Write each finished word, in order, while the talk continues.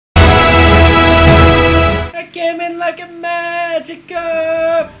came in like a magic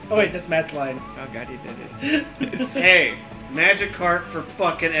Oh wait, that's Matt's line. Oh god, he did it. Hey, magic cart for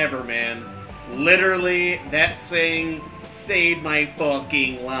fucking ever, man. Literally, that saying saved my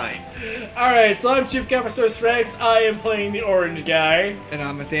fucking life. Alright, so I'm Chupacabrasaurus Rex. I am playing the orange guy. And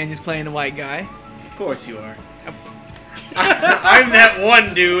I'm Mothanius playing the white guy. Of course you are. I'm that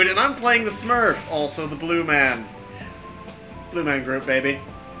one dude, and I'm playing the Smurf, also the blue man. Blue man group, baby.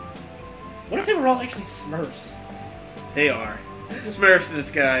 What if they were all actually Smurfs? They are. Smurfs in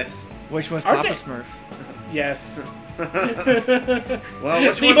disguise. Which one's Aren't Papa they- Smurf? Yes. Well,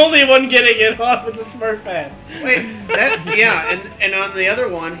 which the one? only one getting it on with the Smurf hat. Wait, that, yeah, and on the other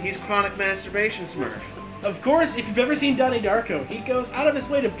one, he's chronic masturbation Smurf. Of course, if you've ever seen Donnie Darko, he goes out of his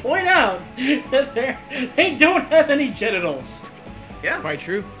way to point out that they don't have any genitals. Yeah. Quite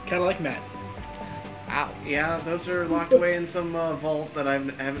true. Kind of like Matt. Ow. Yeah, those are locked away in some vault that I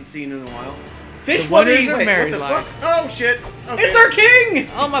haven't seen in a while. Fish The wonders buddies! of married what the life. fuck? Oh, shit. Okay. It's our king!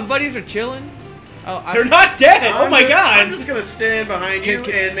 Oh, my buddies are chilling. Oh, They're not dead! Oh my I'm god! just gonna stand behind you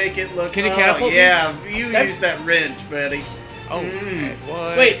Can- and make it look... can you oh, catapult me? yeah, you That's- use that wrench, buddy. Oh, okay,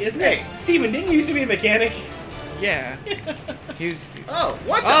 what? Wait, isn't Hey. it? Steven, didn't you used to be a mechanic? Yeah. He's. Oh,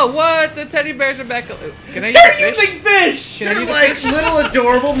 what the... Oh, what? The teddy bears are back. Can I use They're a fish? using fish! Can I They're use a like fish? little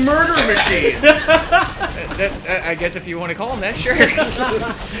adorable murder machines. I guess if you want to call them that, sure.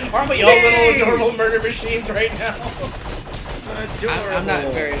 Aren't we all little adorable murder machines right now? Adorable. I'm not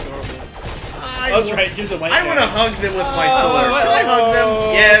very adorable. I Oh, that's wa- right, you're the white I guy. want to hug them with my Oh, sword. what? Can I hug them?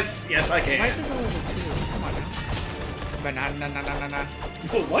 Oh. Yes, yes, I Why can. is it a level 2? Come on now. Banana.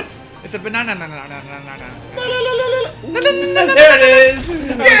 Oh, what? It's a banana. There it is!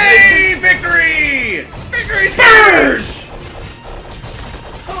 Yay! Victory! Victory's huge!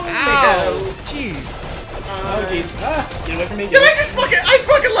 Ow! Jeez. Oh, jeez. Ah, get away from me. Did I just I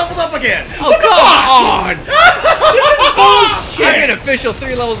fucking leveled up again! Oh, come on! Bullshit! I'm an official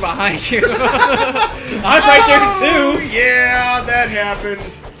 3 levels behind you. I'm right there, too! Yeah, that happened.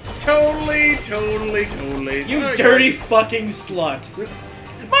 Totally. You Sorry, dirty guys. fucking slut.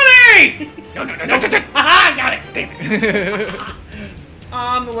 Money! No. Haha, got it! Damn it.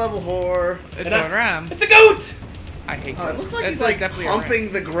 I'm the level whore. It's a ram. It's a goat! I hate It looks like That's he's like definitely a ram.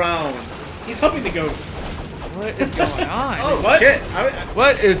 humping the ground. He's humping the goat. What is going on? Oh, What? shit.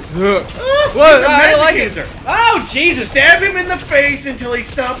 What is the? What? What? I don't like it. user. Oh, Jesus! Stab him in the face until he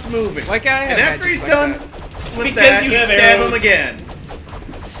stops moving. Why can't I have And after magic he's like done that? with Because that, you you have stab arrows. him again.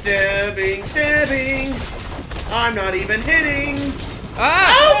 Stabbing. I'm not even hitting.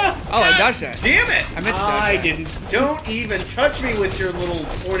 Ah! Oh, I dodged that. Damn it! I meant to dodge I that. didn't. Don't even touch me with your little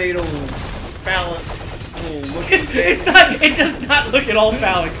tornado phallic little looking thing. It does not look at all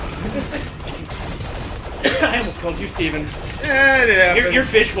phallic. I almost called you Steven. Yeah, it happens. You're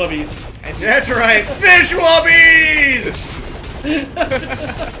fish wubbies. That's right, fish wubbies!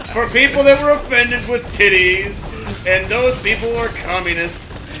 For people that were offended with titties, and those people are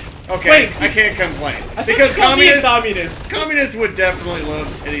communists. Okay, Wait. I can't complain. I thought Because you called me a communists, communist. communists would definitely love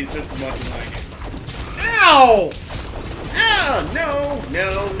titties just as much as I can. Ow! Ah, no.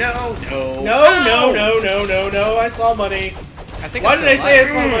 No. I saw money. I think Why I'm did I still say I alive.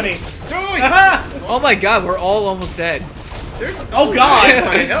 saw money? Doing Aha! Oh my god, we're all almost dead. Seriously? Oh, God.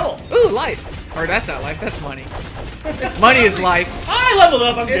 My health. Ooh, life. Or that's not life, that's money. Money is life. I leveled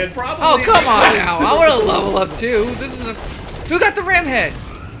up. I'm It's good. probably Oh, come on now. I want to level up too. This is a... Who got the ram head?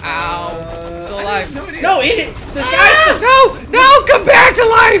 Ow. Still I alive. have no idea. No, it. The guy. Ah, no, come back to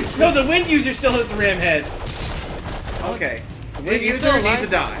life. No, the wind user still has the ram head. Okay. The Is wind he user still needs alive? to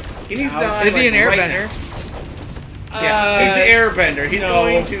die. He needs to Ouch. die. Is he an like, right airbender? now. Yeah, he's the airbender. He's no.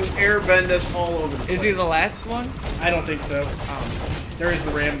 going to airbend us all over the place. Is he the last one? I don't think so. Oh. There is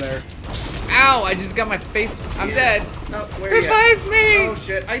the ram there. Ow, I just got my face. I'm Yeah. dead. Oh, where are you at? Revive me. Oh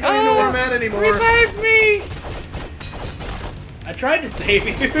shit! I don't even know where I'm at anymore. Revive me. I tried to save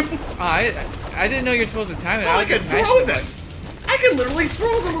you. Oh, I didn't know you're supposed to time it. Oh, I was could just throw mashing them. I could literally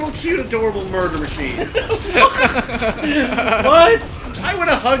throw the little cute, adorable murder machine. What? I would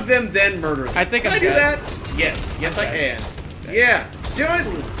have hugged them, then murdered them. I think Can I'm I do dead. that? Yes, yes, I dead. can. Yeah, do it.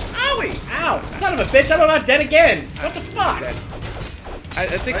 Owie! Ow! Son of a bitch! I'm about dead again. What the fuck? Dead. I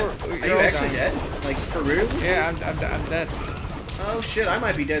think What? we're. Are you actually dead? Like for real? Yeah, I'm dead. Oh shit! I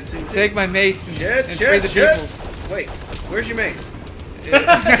might be dead soon too. Take my mace and, Shit! and free the Shit! peoples. Wait, where's your mace?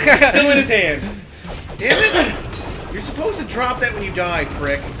 Still in his hand. Damn it! You're supposed to drop that when you die,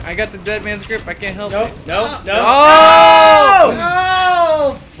 prick. I got the dead man's grip. I can't help No, it. no, no. Oh!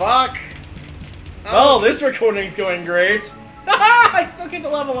 Oh, fuck! Well, this recording's going great. I still get to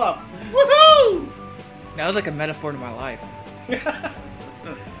level up. Woohoo! That was like a metaphor to my life.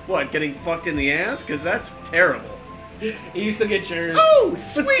 What, getting fucked in the ass? Because that's terrible. You used to get yours. Oh, But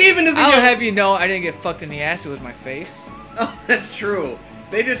sweet! Steven doesn't I'll get... have you know I didn't get fucked in the ass. It was my face. Oh, that's true.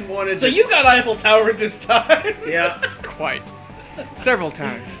 They just wanted So to... you got Eiffel Tower this time. Yeah. Quite. Several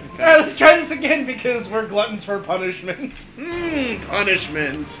times. In Alright, fact. let's try this again because we're gluttons for punishment.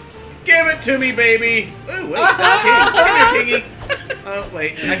 Punishment. Give it to me, baby. Ooh, wait. Come here, Kingy. Oh,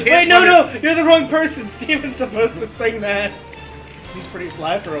 wait. I can't Wait, no, punish- no, you're the wrong person. Steven's supposed to sing that. He's pretty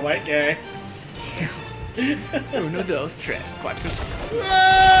fly for a white guy. Uno, dos, tres, cuatro.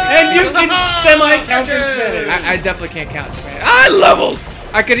 And you can semi-counter Spanish. I definitely can't count in Spanish. I leveled!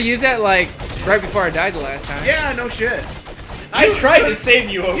 I could have used that, like, right before I died the last time. Yeah, no shit. I tried to save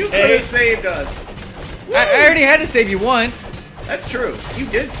you, You could okay? have saved us. I already had to save you once. That's true. You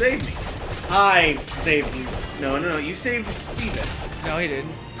did save me. I saved you. No. You saved Steven. No, he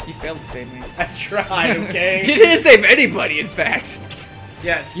didn't. He failed to save me. I tried, okay? You didn't save anybody, in fact.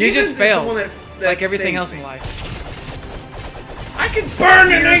 Yeah, You just Steven's the failed. one that Like everything saved else me. in life. I can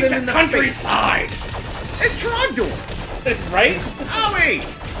Burning them in the face. countryside! It's Trogdor. Right? Oh wait,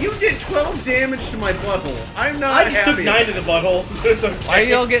 you did 12 damage to my butthole. I'm not I just happy. took 9 to the butthole, so it's okay. Why are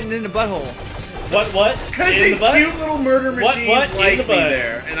y'all getting in the butthole? What? Because In these the butt? cute little murder What? machines In like the me butt?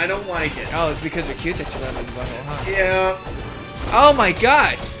 there, and I don't like it. Oh, it's because they're cute that you let them in the butthole, huh? Yeah. Oh my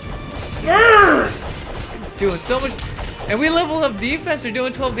god! Burn! Doing so much. And we leveled up defense. They're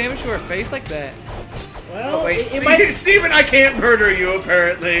doing 12 damage to our face like that. Well, Oh, wait. it might... Steven, I can't murder you,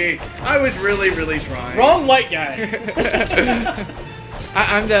 apparently. I was really, really trying. Wrong white guy.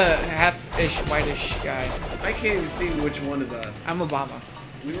 I'm the half-ish whitish guy. I can't even see which one is us. I'm Obama.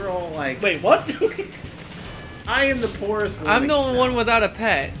 We were all like, Wait, what? I am the poorest one. I'm the only one without a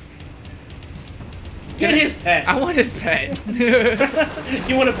pet. Get his pet. I want his pet.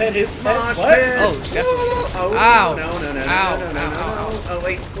 You want to pet his pet? Mosh What? pit. Oh, definitely. Oh, Ow. no. Ow. Oh,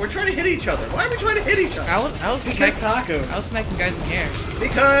 wait. We're trying to hit each other. Why are we trying to hit each other? I was Because smacking, tacos. I was smacking guys in the air.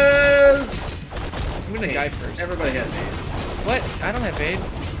 Because... I'm gonna die AIDS. first. Everybody has AIDS. What? I don't have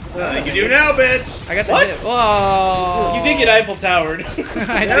AIDS. You do now, bitch! I got the What? hit. Whoa! You did get Eiffel Towered.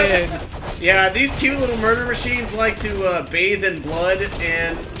 I did. Yeah, these cute little murder machines like to bathe in blood,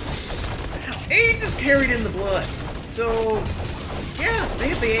 and AIDS is carried in the blood. So, yeah, they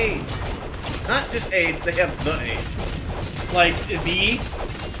have the AIDS. Not just AIDS, they have the AIDS. Like, the...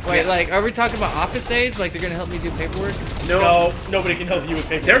 Wait, like, are we talking about office aids? Like, they're gonna help me do paperwork? No, nobody can help you with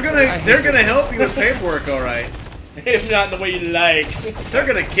paper. They're gonna help you with paperwork, all right. If not in the way you like. They're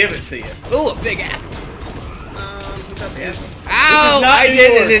gonna give it to you. Ooh, a big apple. Who got the apple? Ow! not I New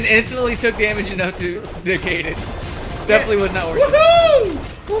did York. it and instantly took damage enough to negate it. Definitely was not worth it.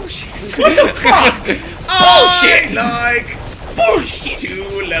 Woohoo! Bullshit. What the fuck? Bullshit! I like bullshit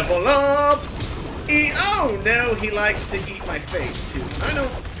to level up. Oh no, he likes to eat my face too. I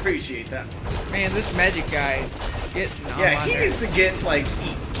don't appreciate that one. Man, this magic guy is just getting on Yeah, my he nerves. needs to get like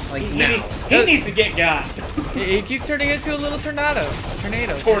eat like He, now. he needs to get got. He keeps turning into a little tornado.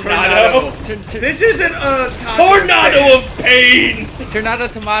 Tornado. Tornado. This isn't a taco Tornado stand. of pain! Tornado,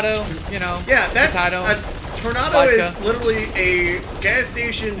 tomato, you know. Yeah, that's potato, a tornado vodka. is literally a gas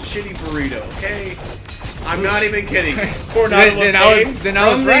station shitty burrito. Okay, I'm not even kidding. Tornado Then of I pain. was, then I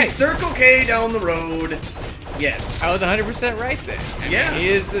was From the right. Circle K down the road. Yes. I was 100% right there. I mean, Yeah. he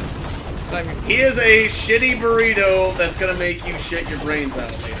is. I mean, He is a shitty burrito that's gonna make you shit your brains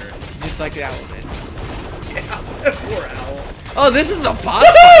out later. just like the owl did. Yeah, poor owl. Oh, this is a boss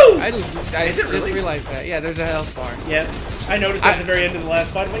Woohoo! fight. I Is it just really? realized that. Yeah, there's a health bar. Yep. I noticed at the very end of the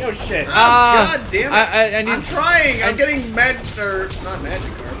last fight. I'm like, oh shit. Oh, God damn it. I need, I'm trying. I'm I- getting not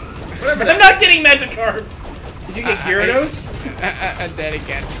Magikarp. Whatever. I'm not getting magic cards! Did you get Gyarados? I'm dead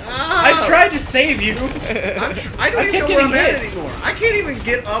again. I tried to save you. I don't I even kept know where I'm getting at hit. anymore. I can't even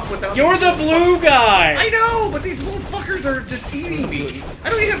get up without. You're these the little blue guy! I know, but these little fuckers are just eating me. I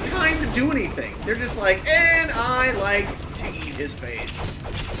don't even have time to do anything. They're just like, and I like to eat his face.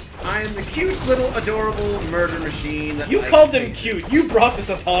 I am the cute little adorable murder machine. That You likes called them faces. cute. You brought this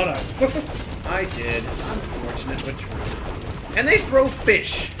upon us. I did. Unfortunate, but true. And they throw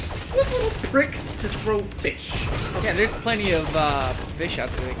fish. What little pricks to throw fish? Yeah, there's plenty of fish out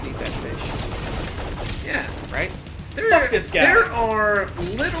there that can eat that fish. Yeah. Right? Fuck this guy. There are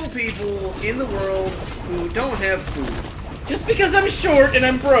little people in the world who don't have food. Just because I'm short and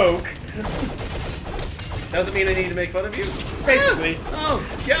I'm broke. Doesn't mean I need to make fun of you. Basically. Oh,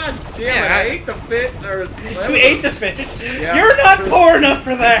 god damn Yeah, it. I ate the fit. Or, You ate the fish. Yeah. You're not poor enough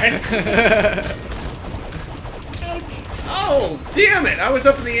for that. Oh, damn it. I was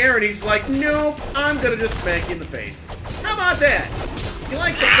up in the air and he's like, nope, I'm gonna just smack you in the face. How about that? You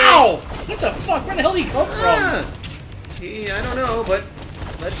like the Ow! face? What the fuck? Where the hell did he come from? Ah. I don't know, but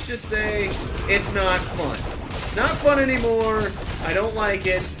let's just say it's not fun. It's not fun anymore. I don't like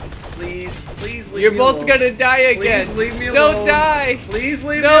it. Please, please leave me alone. You're both gonna die again. Please leave me alone. Don't die. Please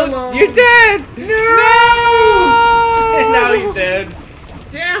leave me alone. You're dead. No. And now he's dead.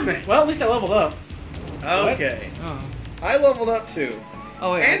 Damn it. Well, at least I leveled up. Okay. Oh. I leveled up too.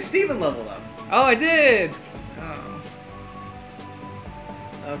 Oh wait. And Steven leveled up. Oh, I did. Oh.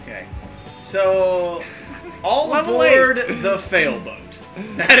 Okay. So, all Level aboard the Failboat.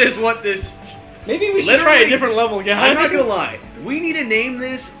 That is what this... Maybe we should try a Literally, different level, guys. I'm not gonna lie. We need to name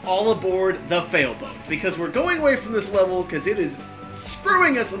this All Aboard the Failboat. Because we're going away from this level because it is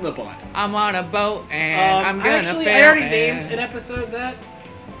screwing us in the butt. I'm on a boat and I'm gonna actually, fail. I already and... named an episode that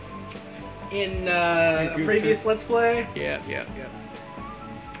in a previous Let's Play. Yep.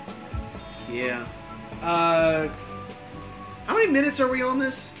 Yeah. Uh, How many minutes are we on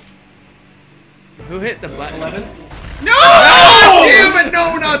this? Who hit the button? 11. No! Damn it!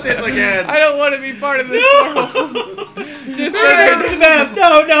 No, not this again. I don't want to be part of this world. Just There's the map.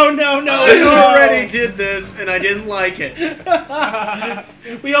 No. I already did this, and I didn't like it.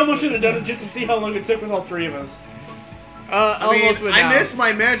 We almost should have done it just to see how long it took with all three of us. almost went I down. miss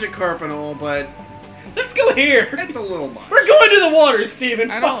my magic carp and all, but Let's go here. it's a little much. We're going to the water, Steven.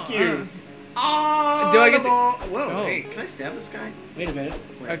 I Fuck don't- you. Oh, Do I get to- Whoa, Oh. hey, can I stab this guy? Wait a minute.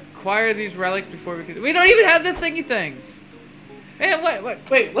 Acquire these relics before we can. We don't even have the thingy things. Hey, what?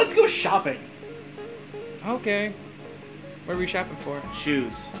 Wait, let's go shopping. Okay. What are we shopping for?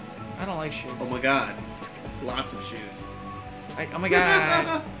 Shoes. I don't like shoes. Oh my god. Lots of shoes. Oh my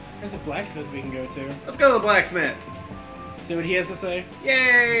god. There's a blacksmith we can go to. Let's go to the blacksmith. See what he has to say.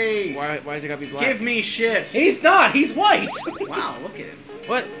 Yay! Why is it gotta be black? Give me shit. He's not. He's white. Wow, look at him.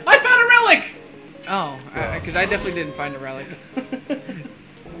 What? I found a relic. Oh, because I definitely didn't find a relic.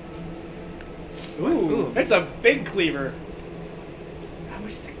 Ooh, it's a big cleaver. How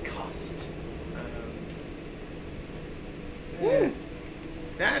much does it cost?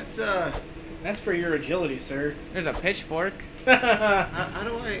 That's for your agility, sir. There's a pitchfork. how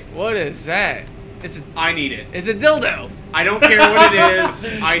do I... What is that? I need it. It's a dildo. I don't care what it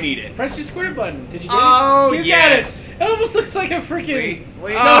is. I need it. Press your square button. Did you get Oh, it? You yes. got it. It almost looks like a freaking...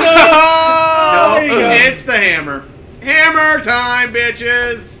 Wait. Oh. No, there you go. it's the hammer. Hammer time,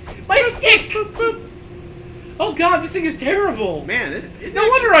 bitches. My stick! Oh god, this thing is terrible. Man, No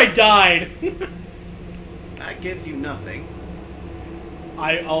wonder I died. That gives you nothing.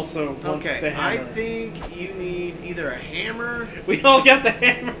 I also want Okay, the hammer. I think you need either a hammer. We all got the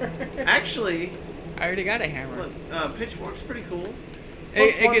hammer. Actually, I already got a hammer. look, pitchfork's pretty cool.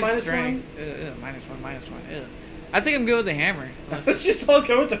 Plus It one, gives minus strength. Minus one. Ugh. I think I'm good with the hammer. Let's just all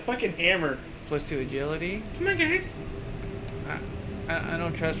go with the fucking hammer. +2 agility. Come on, guys. I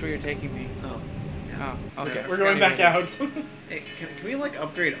don't trust where you're taking me. Oh. Oh, okay. We're going back out. Hey, can we like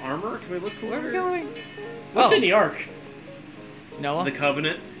upgrade armor? Can we look cooler? Where are we going? What's Oh. in the ark? Noah. The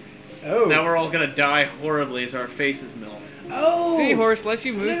Covenant. Oh. Now we're all gonna die horribly as our faces melt. Oh. Seahorse lets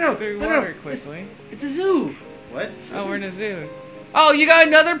you move No, through no, water no. quickly. It's a zoo. What? Oh, we're in a zoo. Oh, you got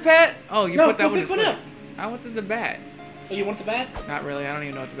another pet? Oh, you No, put that go one to pick one sleep. up. I wanted the bat. Oh, you want the bat? Not really. I don't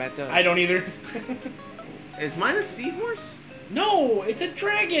even know what the bat does. I don't either. Is mine a seahorse? No, it's a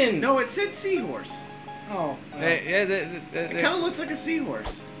dragon. No, it said seahorse. Oh. It kind of looks like a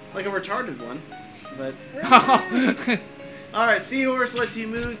seahorse, like a retarded one. But all right, seahorse lets you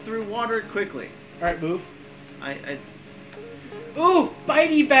move through water quickly. All right, move. I Ooh,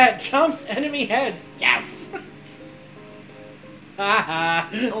 bitey bat jumps enemy heads. Yes.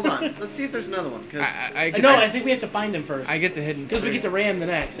 hold on. Let's see if there's another one. Cause I think we have to find them first. I get the hidden. Because we get to ram the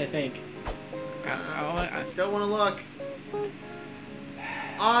next, I think. I still want to look.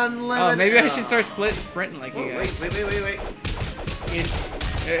 Unlimited. Oh, maybe I should start sprinting like you Oh, guys. wait.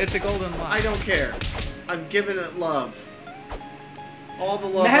 It's a golden lock. I don't care. I'm giving it love. All the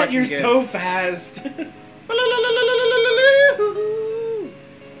love I Matt, can you're give. so fast.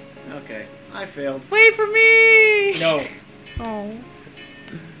 Okay, I failed. Wait for me. No. Oh.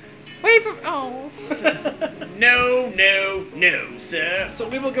 Wait for. Oh. No, sir. So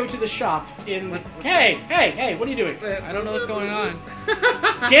we will go to the shop in. Hey! What are you doing? I don't know what's going on.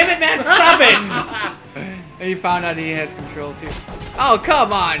 Damn it, Matt! Stop it! And you found out he has control too. Oh,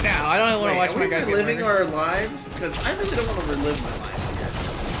 come on now. I don't want to watch my guys get reliving murdered. our lives? Because I really don't want to relive my life here.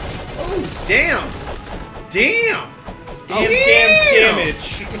 Oh, damn! Damn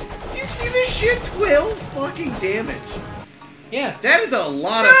damage. Do you see this shit? 12 fucking damage. Yeah. That is a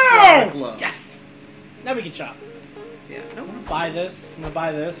lot of sonic love. Yes! Now we can shop. Yeah. No. I'm gonna buy this. I'm gonna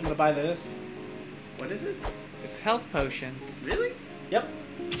buy this. I'm gonna buy this. What is it? It's health potions. Really? Yep.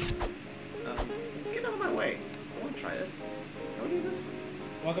 Get out of my way. I want to try this. Can I do this?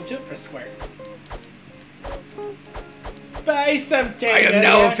 Welcome to it. Press square. Buy something. I am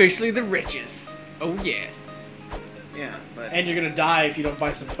now officially the richest. Oh yes. Yeah, but And you're gonna die if you don't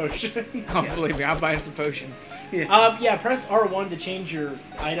buy some potions. Oh, believe me, I'm buying some potions. Yeah, press R1 to change your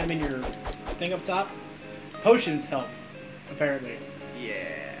item in your thing up top. Potions help, apparently.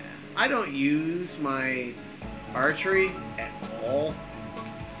 yeah, I don't use my archery at all.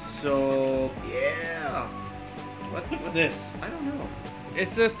 So yeah. What's this? I don't know.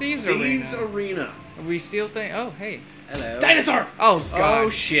 It's a thieves arena. arena. We steal things. Oh hey. Hello. Dinosaur! Oh god. Oh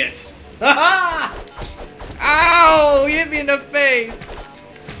shit. Ha Ow! You hit me in the face.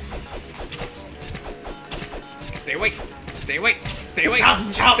 Stay away. Stay away. Stay away.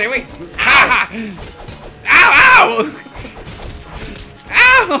 Chop, chop. Stay away. Ha ha. Ow!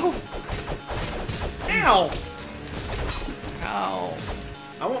 Ow! Ow! Ow! Ow!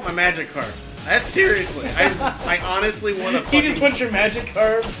 I want my magic card. That's seriously. I honestly want to. You just want your magic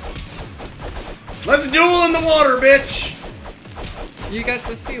card? Let's duel in the water, bitch. You got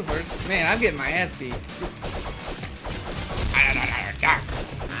the seahorse. Man, I'm getting my ass beat.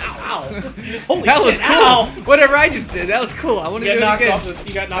 Ow! Holy That was shit, cool. ow! Whatever I just did, that was cool. I want to You do got it knocked again. off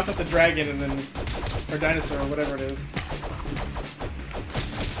you got knocked off the dragon and then, or dinosaur or whatever it is.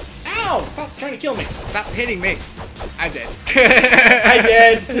 Ow! Stop trying to kill me. Stop hitting me. I did. I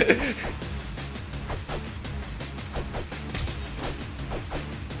did.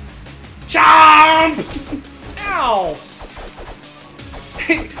 Jump! Ow!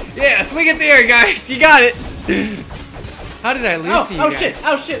 Yeah, swing at the air, guys. You got it. How did I lose Oh, to you oh guys? shit!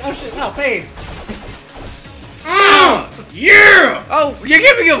 Oh shit! Oh shit! Oh, pain! Yeah. Oh, you're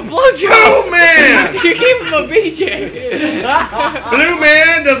giving him a blowjob. Oh man. You're giving him a BJ. Blue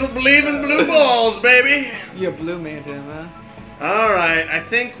man doesn't believe in blue balls, baby. You're blue man to him, huh? Alright, I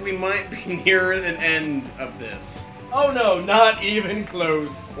think we might be near an end of this. Oh no! Not even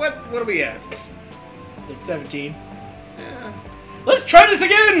close. What are we at? Like 17. Yeah. Let's try this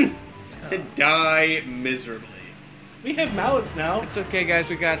again. Die miserably. We have mallets now. It's okay, guys.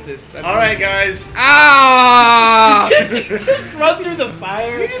 We got this. Alright, guys. Ah! Did you just run through the He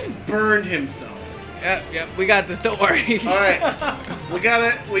fire? just burned himself. Yep, we got this. Don't worry. Alright. we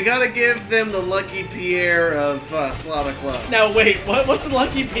gotta give them the Lucky Pierre of Slavic love. Now wait, what's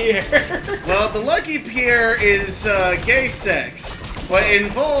Lucky Pierre? Well, the Lucky Pierre is gay sex, but it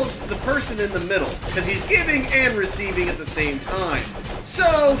involves the person in the middle, because he's giving and receiving at the same time.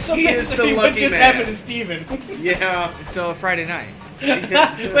 So he is the basically, lucky what just man. happened to Steven? Yeah. So Friday night.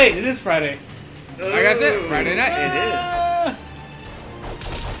 Wait, it is Friday. Like I said, Ooh, Friday night. It is.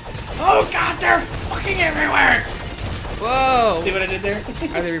 Oh god, they're fucking everywhere! Whoa! See what I did there?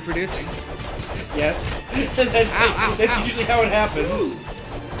 Are they reproducing? Yes. That's Ow, ow. usually how it happens. Ooh.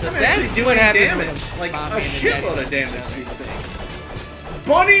 So I'm that's actually what doing happens damage. when Like Mommy a and the shitload daddy of damage each to other. these things.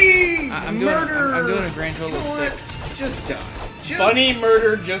 Bunny I'm murder. doing a grand total of You know what? 6. Just die. Just, Bunny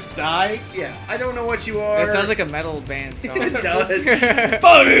murder, just die. Yeah, I don't know what you are. It sounds like a metal band song. It does.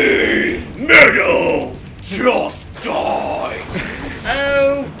 Bunny murder, just die.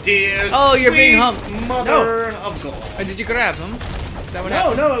 Oh dear. Oh, you're being sweet humped. Mother of God. Oh, did you grab him? Is that what No,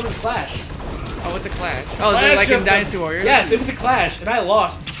 happened? no, it was a clash. Oh, it's a clash. Oh, is Clash it like of in the- Dynasty Warriors? Yes, it was a clash, and I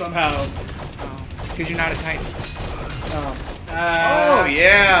lost somehow. Because you're not a Titan. Oh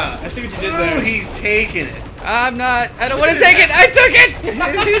yeah. I see what you did Oh, there. he's taking it. I'm not. I don't want to take it. I took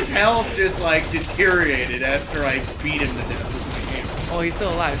it. His health just like deteriorated after I beat him to death with my hammer. Well, he's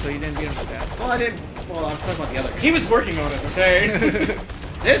still alive, so you didn't beat him to death. Well, I didn't. Well, I'm talking about the other guy. He was working on it, okay?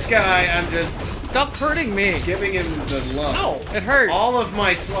 This guy, I'm just Stop hurting me. giving him the love. No. It hurts. All of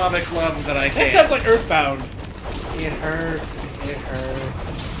my Slavic love that I That can. sounds like Earthbound. It hurts. It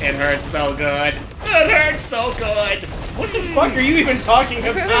hurts. It hurts so good. It hurts so good. What the fuck are you even talking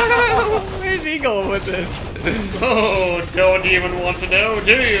about? Where's he going with this? Oh, don't even want to know,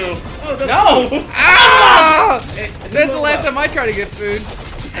 do you? Oh, that's No! Ah! Hey, That's the last time I tried to get food.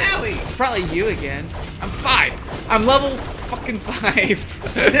 Owie. It's probably you again. I'm 5. I'm level fucking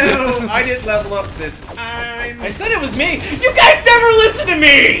 5. No, I didn't level up this time. I said it was me. You guys never listen to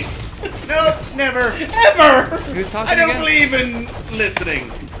me! Nope, never. Ever! Who's talking I don't again? believe in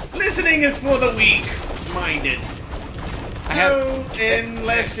listening. Listening is for the weak-minded. I have. No,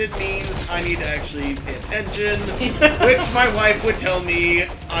 unless it means I need to actually pay attention, which my wife would tell me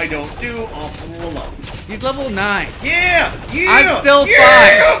I don't do awful a lot. He's level 9. Yeah! Yeah! I'm still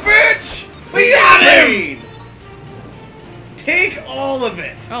yeah, bitch! We got him! Take all of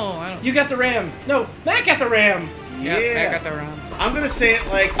it. Oh, I don't. You got the ram. No, Matt got the ram. Yeah, Yeah. I got the round. I'm gonna say it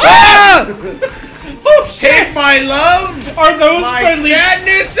like, Ah! Oh take shit! my love, Are those my friendly?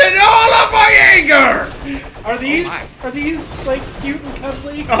 sadness, and all of my anger! Are these like cute and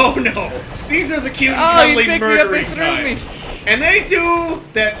cuddly? Oh no! These are the cute, Oh, you cuddly, picked me up murdering and threw me. type. And they do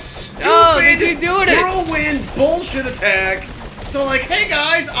that stupid they keep doing it. whirlwind bullshit attack. So like, hey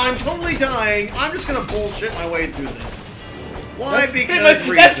guys, I'm totally dying. I'm just gonna bullshit my way through this. Why? Because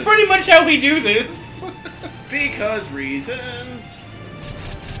reasons. That's pretty much how we do this. Because reasons.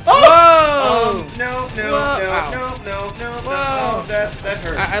 Oh! No. Whoa. That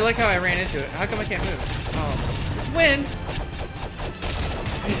hurts. I like how I ran into it. How come I can't move? Oh. It's wind.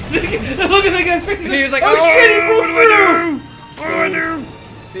 Look at that guy's face. He was like, oh shit, he broke through! What do I do?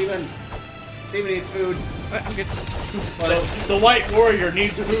 Steven needs food. I'm good. But the white warrior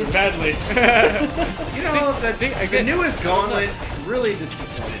needs food badly. you know, the newest gauntlet really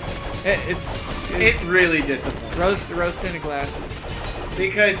disappointed. It's really disappointing. Rose tinted glasses.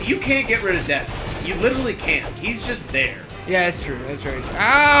 Because you can't get rid of death. You literally can't. He's just there. Yeah, that's true. That's very true.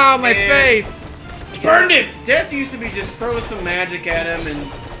 Ow, my face! Burned him! Death used to be just throw some magic at him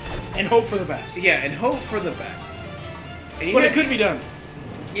and hope for the best. Yeah, and hope for the best. And But it could be done.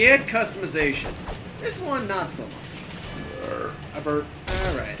 You had customization. This one, not so much. A bird.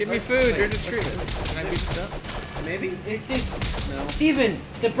 Alright. Give me food. There's a tree. Can I beat this up? Maybe? It did. No. Steven,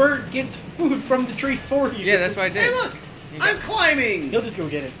 the bird gets food from the tree for you. Yeah, that's what I did. Hey, look! I'm climbing! He'll just go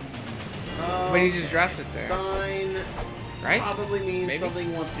get it. But he just drops it there. Sign Right? probably means Maybe.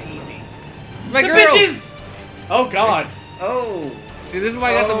 something wants to eat me. My the girls! bitches! Oh god. Oh. See, this is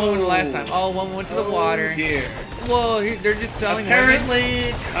why I got the woman the last time. Oh, one went to the water. Oh dear. Whoa, they're just selling women.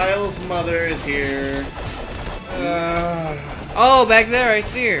 Apparently, Kyle's mother is here. Oh, back there, I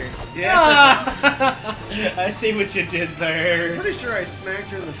see her. Yeah. I see what you did there. I'm pretty sure I smacked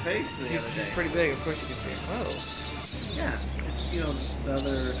her in the face the other She's day. pretty big, of course you can see her. Whoa. Yeah. Just, you know, the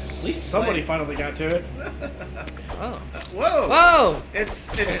other... At least somebody finally got to it. Oh. Whoa! Whoa!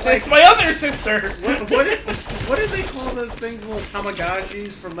 It's It's like... my other sister! What did they call those things, little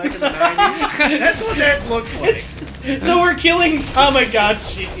Tamagotchis from back in the 90s? That's what that looks like. So we're killing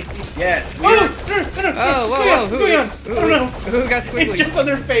Tamagotchi. Yes. Oh, no. Oh, What's whoa, going on? who, I don't know. who got It squiggly? jumped on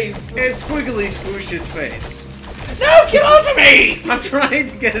their face. And Squiggly squished his face. No, get off of me! I'm trying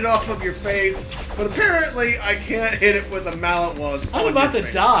to get it off of your face, but apparently I can't hit it with a mallet while it's I'm on about your to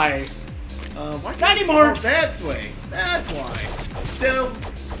face. die. Why Not anymore. Oh, that's way. That's why. The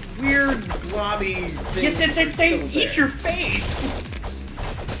weird globby things They are still eat there. your face.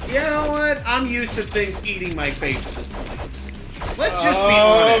 You know what? I'm used to things eating my face at this point. Let's just be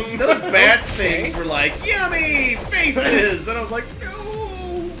honest. Those bat things were like, yummy faces! And I was like,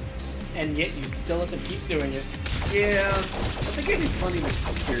 no! And yet you still have to keep doing it. Yeah, but they gave me plenty of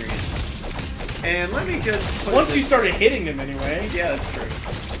experience. And let me just put Once this- you started hitting them anyway. Yeah, that's true.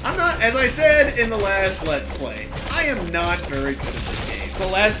 I'm not, as I said in the last Let's Play, I am not very good at this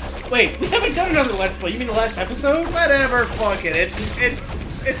game. Wait, we haven't done another Let's Play. You mean the last episode? Whatever, fuck it. It's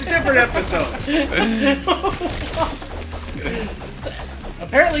a different episode. So,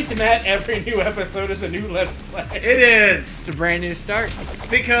 apparently to Matt, every new episode is a new Let's Play. It is. It's a brand new start.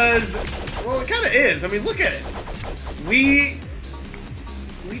 Because, well, it kind of is. I mean, look at it. We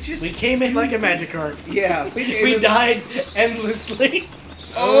came in like a magic card. Yeah. We died endlessly.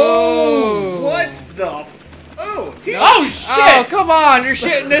 Oh! What the? Oh! Oh shit! Oh, come on! You're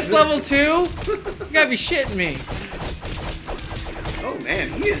shitting this level too? You gotta be shitting me. Oh man,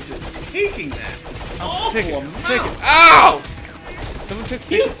 he is just taking that. Take Awful it. amount. Take it. Ow! Someone took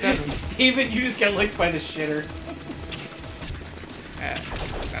 67. Steven, you just got licked by the shitter.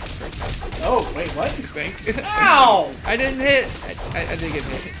 It's not the first time. Oh, wait, what? I think. Ow! I didn't hit. I did get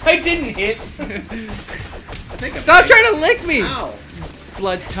hit. I didn't hit. I think Stop trying to lick me! Ow.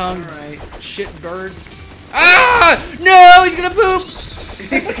 Blood tongue. Alright. Shit bird. Ah! No! He's gonna poop!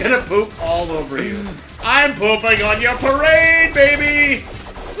 He's gonna poop all over you. I'm pooping on your parade, baby!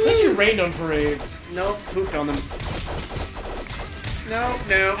 I thought you rained on parades. Nope, pooped on them. No.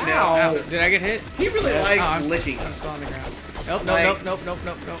 Ow. Did I get hit? He really Yes. likes I'm licking I'm us. still on the ground. Nope, Like-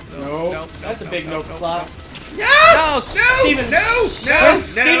 No, that's a big no plot. No! No! Steven. No!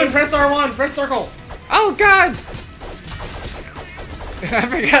 Steven, press R1, press circle. Oh god! I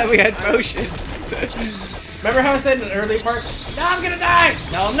forgot we had potions. Remember how I said in the early part, no, I'm gonna die!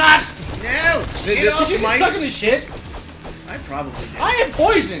 No, I'm not! No! Did Get off Did you my... get stuck in the shit? I probably did. I am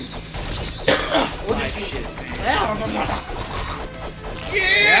poisoned! My shit, man.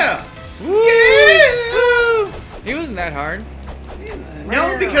 Yeah. Yeah! Woo! He wasn't that hard.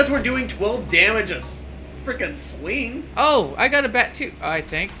 No, because we're doing 12 damage a freaking swing. Oh, I got a bat too, I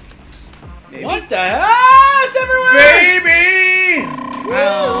think. Maybe. What the hell? Ah, it's everywhere! Baby!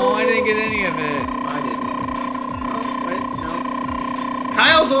 Oh, I didn't get any of it. I didn't. Oh, wait, no.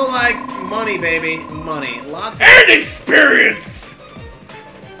 Kyle's all like, Money, baby. Money. Lots of... And experience!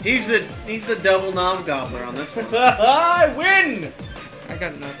 He's the double nom gobbler on this one. I win! I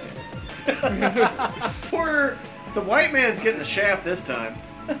got nothing. The white man's getting the shaft this time.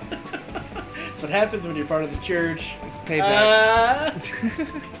 That's what happens when you're part of the church. It's payback.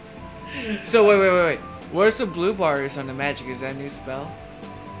 So wait. Where's the blue bars on the magic? Is that a new spell?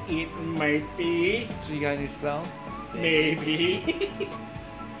 It might be. So you got a new spell? Maybe.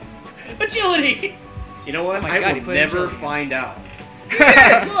 Agility! You know what? Oh my I God, he will put never agility. find out.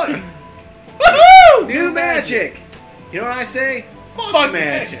 Yeah, look! Woohoo! New magic! You know what I say? Fuck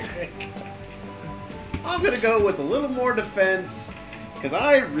magic! I'm gonna go with a little more defense, because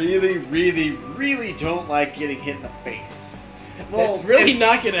I really don't like getting hit in the face. Well, That's really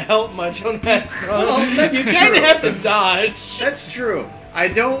not going to help much on that front. Well, that's you kind true. of have to dodge. That's true. I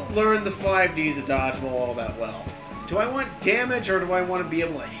don't learn the 5Ds of dodgeball all that well. Do I want damage, or do I want to be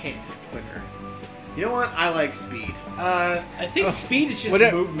able to hit quicker? You know what? I like speed. I think speed is just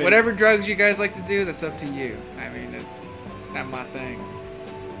movement. Whatever drugs you guys like to do, that's up to you. I mean, it's not my thing.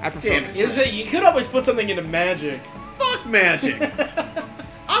 I prefer. Damn it. Is it? You could always put something into magic. Fuck magic!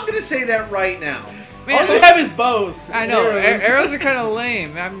 I'm gonna say that right now. Man, All you have is bows. I know. Arrows. Arrows are kind of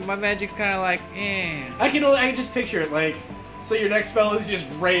lame. My magic's kind of like, eh. I can just picture it like. So your next spell is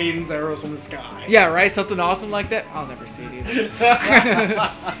just rains arrows from the sky. Yeah, right. Something awesome like that. I'll never see it either.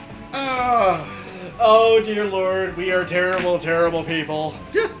 Oh dear Lord, we are terrible, terrible people.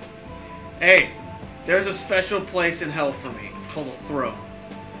 Hey, there's a special place in hell for me. It's called a throne.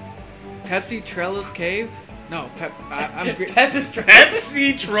 Pepsi Trello's Cave? No, Pepistro.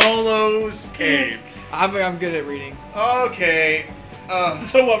 Pepsi Trollo's Cave. I'm good at reading. Okay.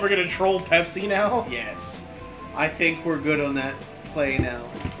 So what? We're gonna troll Pepsi now? Yes. I think we're good on that play now.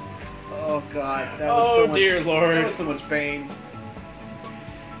 Oh God, that was so much. Oh dear Lord. That was so much pain.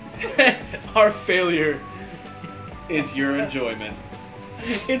 Our failure Is your enjoyment.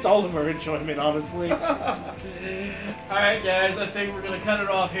 It's all of our enjoyment, honestly. Alright guys, I think we're gonna cut it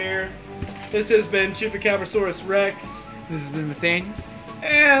off here. This has been Chupacabrasaurus Rex. This has been Mothanius.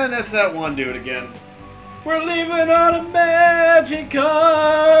 And that's that one dude again. We're leaving on a magic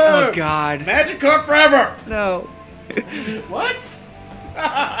car! Oh God. Magic car forever! No. What?